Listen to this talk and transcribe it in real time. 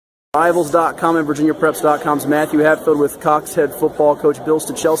Rivals.com and VirginiaPreps.com's Matthew Hatfield with Cox head football coach Bill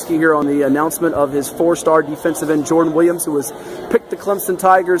Stachelski here on the announcement of his four-star defensive end Jordan Williams, who was picked the Clemson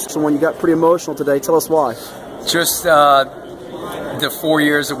Tigers. So when you got pretty emotional today, tell us why. Just the 4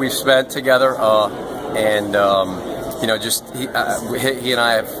 years that we've spent together, you know, just he and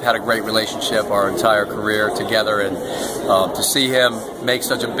I have had a great relationship our entire career together, and to see him make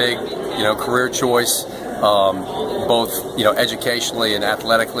such a big, you know, career choice, both, you know, educationally and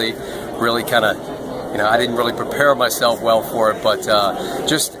athletically, really kind of, you know, I didn't really prepare myself well for it, but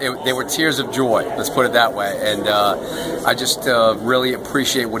they were tears of joy, let's put it that way. And I just really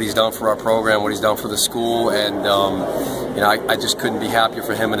appreciate what he's done for our program, what he's done for the school, and you know, I just couldn't be happier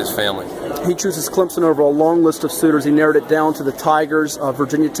for him and his family. He chooses Clemson over a long list of suitors. He narrowed it down to the Tigers,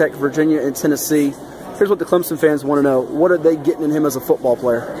 Virginia Tech, Virginia, and Tennessee. Here's what the Clemson fans want to know. What are they getting in him as a football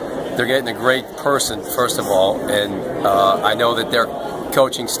player? They're getting a great person, first of all, and I know that their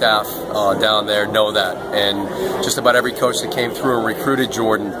coaching staff down there know that, and just about every coach that came through and recruited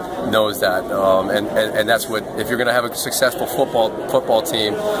Jordan knows that, and that's what, if you're going to have a successful football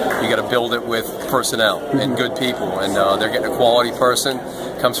team, you got to build it with personnel and good people, and they're getting a quality person,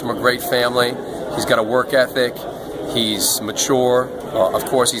 comes from a great family, he's got a work ethic, he's mature, of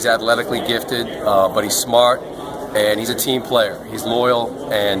course he's athletically gifted, but he's smart, and he's a team player. He's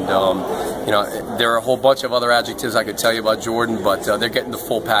loyal, and you know, there are a whole bunch of other adjectives I could tell you about Jordan, but they're getting the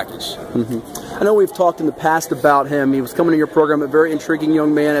full package. I know we've talked in the past about him. He was coming to your program, a very intriguing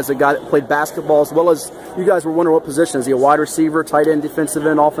young man, as a guy that played basketball, as well as you guys were wondering what position. Is he a wide receiver, tight end, defensive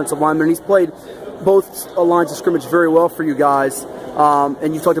end, offensive lineman? And he's played both lines of scrimmage very well for you guys.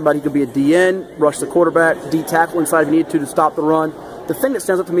 And you talked about he could be a DN, rush the quarterback, D tackle inside if he needed to stop the run. The thing that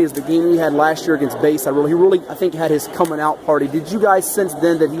stands out to me is the game he had last year against Bayside. He really, I think, had his coming out party. Did you guys sense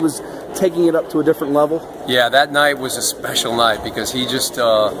then that he was taking it up to a different level? Yeah, that night was a special night because he just,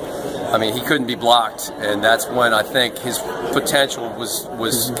 I mean, he couldn't be blocked, and that's when I think his potential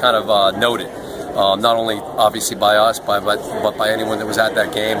was kind of noted. Not only obviously by us, but by anyone that was at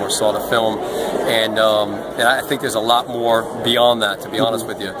that game or saw the film, and I think there's a lot more beyond that, to be honest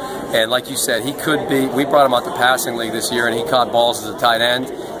with you. And like you said, he could be. We brought him out to passing league this year, and he caught balls as a tight end.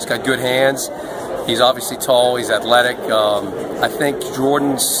 He's got good hands. He's obviously tall. He's athletic. I think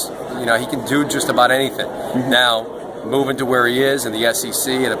Jordan's, you know, he can do just about anything. Now, moving to where he is in the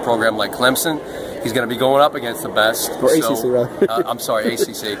SEC at a program like Clemson, he's going to be going up against the best. Or ACC, right? I'm sorry, ACC.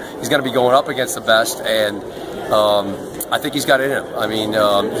 He's going to be going up against the best, and I think he's got it in him. I mean,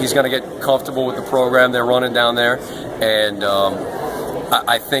 he's going to get comfortable with the program they're running down there, and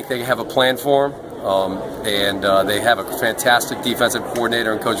I think they have a plan for him. And they have a fantastic defensive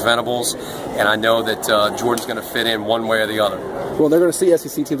coordinator in Coach Venables, and I know that Jordan's going to fit in one way or the other. Well, they're going to see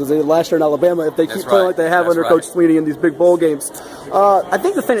SEC teams as they did last year in Alabama if they keep playing like they have under Coach Sweeney in these big bowl games. I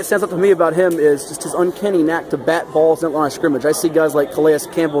think the thing that stands out to me about him is just his uncanny knack to bat balls in the line of scrimmage. I see guys like Calais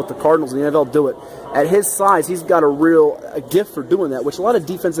Campbell with the Cardinals in the NFL do it. At his size, he's got a gift for doing that, which a lot of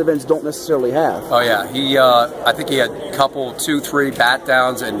defensive ends don't necessarily have. Oh yeah, I think he had a couple, 2, 3 bat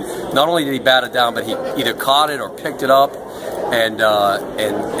downs, and not only did he bat it down, but he either caught it or picked it up, and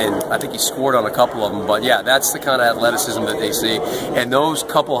I think he scored on a couple of them. But yeah, that's the kind of athleticism that they see, and those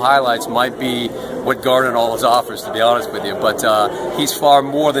couple highlights might be what garnered all his offers, to be honest with you. But he's far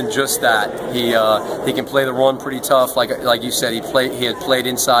more than just that. He can play the run pretty tough, like you said. He had played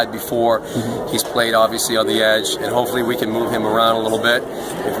inside before. He's played obviously on the edge, and hopefully we can move him around a little bit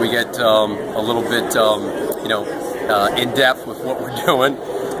if we get a little bit you know, in depth with what we're doing.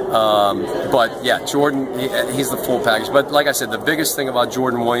 But yeah, Jordan, he's the full package. But like I said, the biggest thing about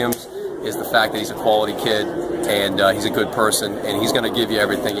Jordan Williams is the fact that he's a quality kid, and he's a good person, and he's going to give you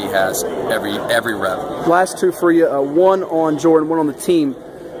everything he has, every rep. Last two for you, one on Jordan, one on the team.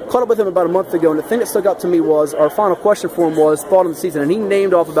 Caught up with him about a month ago, and the thing that stuck out to me was, our final question for him was thought of the season, and he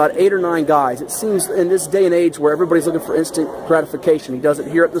named off about 8 or 9 guys. It seems in this day and age where everybody's looking for instant gratification, he does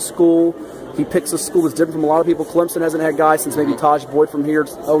it here at the school. He picks a school that's different from a lot of people. Clemson hasn't had guys since maybe Taj Boyd from here,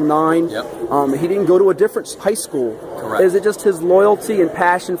 09. Yep. He didn't go to a different high school. Correct. Is it just his loyalty and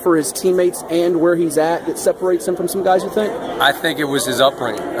passion for his teammates and where he's at that separates him from some guys, you think? I think it was his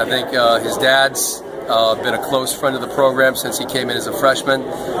upbringing. I think his dad's been a close friend of the program since he came in as a freshman.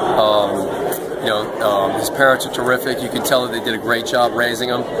 You know, his parents are terrific. You can tell that they did a great job raising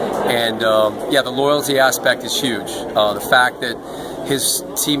him. And yeah, the loyalty aspect is huge. The fact that his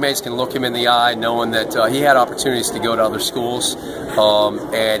teammates can look him in the eye knowing that he had opportunities to go to other schools,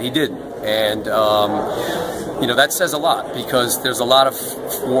 and he did. And you know, that says a lot, because there's a lot of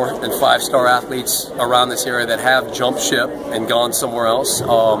 4- and 5-star athletes around this area that have jumped ship and gone somewhere else.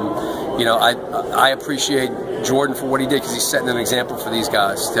 You know, I appreciate Jordan for what he did, because he's setting an example for these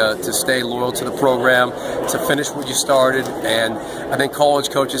guys to stay loyal to the program, to finish what you started, and I think college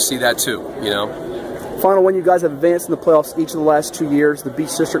coaches see that too, you know. Final one, you guys have advanced in the playoffs each of the last 2 years. The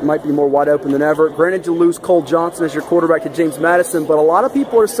Beach District might be more wide open than ever. Granted, you lose Cole Johnson as your quarterback to James Madison, but a lot of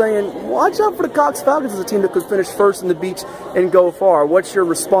people are saying, watch out for the Cox Falcons as a team that could finish first in the Beach and go far. What's your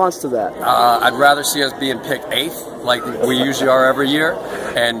response to that? I'd rather see us being picked 8th, like we usually are every year,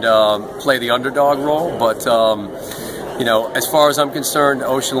 and play the underdog role. But, you know, as far as I'm concerned,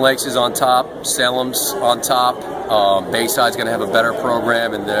 Ocean Lakes is on top, Salem's on top. Bayside's going to have a better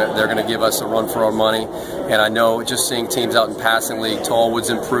program, and they're going to give us a run for our money. And I know just seeing teams out in passing league, Tallwood's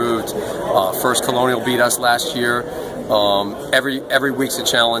improved. First Colonial beat us last year. Every week's a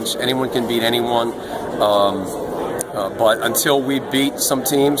challenge. Anyone can beat anyone. But until we beat some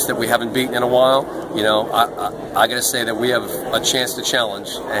teams that we haven't beaten in a while, you know, I got to say that we have a chance to challenge.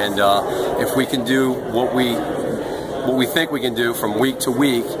 And if we can do what we think we can do from week to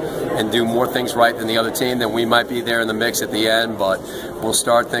week and do more things right than the other team, then we might be there in the mix at the end. But we'll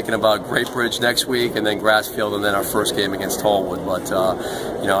start thinking about Great Bridge next week, and then Grassfield, and then our first game against Tallwood. But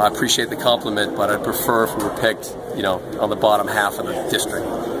you know, I appreciate the compliment, but I'd prefer if we were picked, you know, on the bottom half of the district.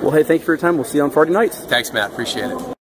 Well, hey, thank you for your time. We'll see you on Friday nights. Thanks, Matt. Appreciate it.